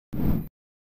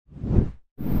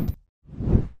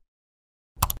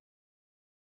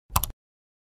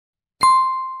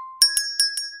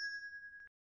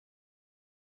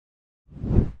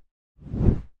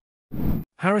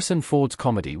Harrison Ford's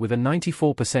comedy with a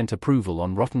 94% approval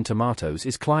on Rotten Tomatoes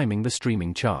is climbing the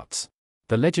streaming charts.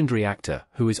 The legendary actor,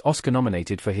 who is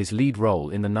Oscar-nominated for his lead role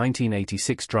in the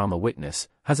 1986 drama Witness,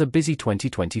 has a busy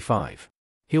 2025.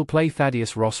 He'll play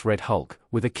Thaddeus Ross Red Hulk,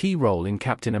 with a key role in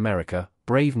Captain America,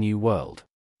 Brave New World.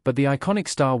 But the iconic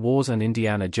Star Wars and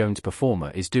Indiana Jones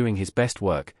performer is doing his best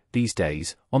work, these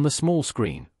days, on the small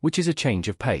screen, which is a change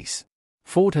of pace.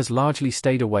 Ford has largely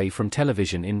stayed away from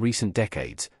television in recent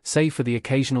decades, save for the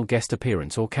occasional guest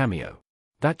appearance or cameo.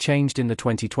 That changed in the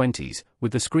 2020s,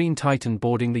 with the screen titan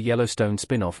boarding the Yellowstone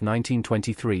spin-off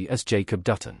 1923 as Jacob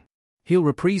Dutton. He'll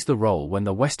reprise the role when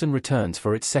the Western returns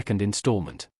for its second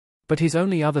installment. But his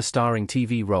only other starring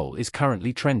TV role is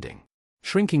currently trending.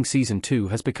 Shrinking Season 2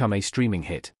 has become a streaming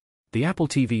hit. The Apple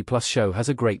TV Plus show has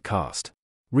a great cast.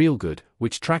 Real Good,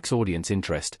 which tracks audience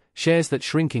interest, shares that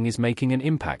Shrinking is making an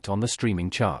impact on the streaming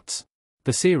charts.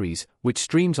 The series, which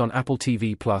streams on Apple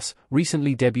TV Plus,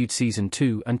 recently debuted Season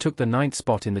 2 and took the 9th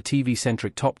spot in the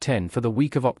TV-centric top 10 for the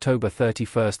week of October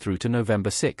 31st through to November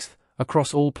 6th,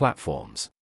 across all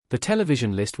platforms. The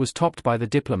television list was topped by The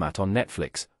Diplomat on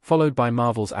Netflix, followed by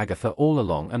Marvel's Agatha All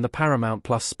Along and the Paramount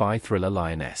Plus spy thriller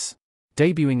Lioness.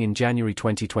 Debuting in January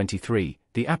 2023,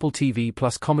 the Apple TV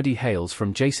Plus comedy hails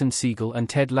from Jason Segel and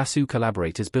Ted Lasso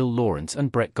collaborators Bill Lawrence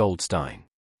and Brett Goldstein.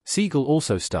 Segel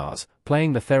also stars,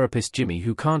 playing the therapist Jimmy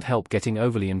who can't help getting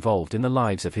overly involved in the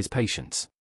lives of his patients.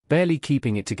 Barely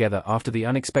keeping it together after the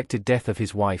unexpected death of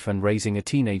his wife and raising a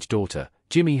teenage daughter,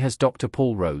 Jimmy has Dr.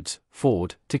 Paul Rhodes,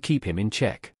 Ford, to keep him in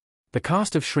check. The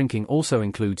cast of Shrinking also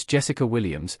includes Jessica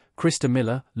Williams, Krista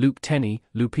Miller, Luke Tenney,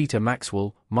 Lupita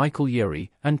Maxwell, Michael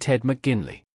Urie, and Ted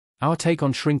McGinley. Our take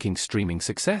on Shrinking's streaming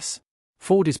success?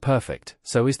 Ford is perfect,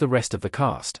 so is the rest of the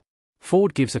cast.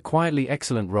 Ford gives a quietly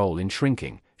excellent role in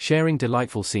Shrinking, sharing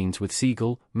delightful scenes with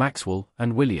Segel, Maxwell,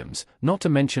 and Williams, not to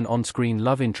mention on-screen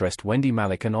love interest Wendy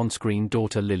Malick and on-screen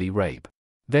daughter Lily Rabe.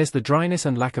 There's the dryness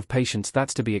and lack of patience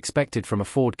that's to be expected from a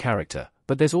Ford character,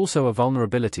 but there's also a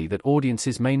vulnerability that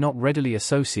audiences may not readily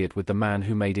associate with the man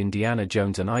who made Indiana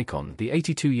Jones an icon. The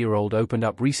 82-year-old opened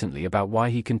up recently about why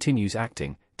he continues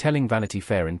acting, telling Vanity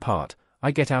Fair in part,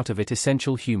 "I get out of it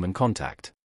essential human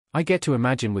contact. I get to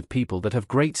imagine with people that have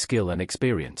great skill and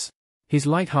experience." His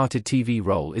light-hearted TV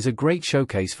role is a great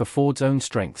showcase for Ford's own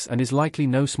strengths and is likely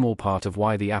no small part of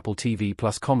why the Apple TV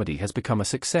Plus comedy has become a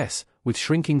success, with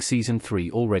Shrinking Season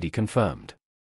 3 already confirmed.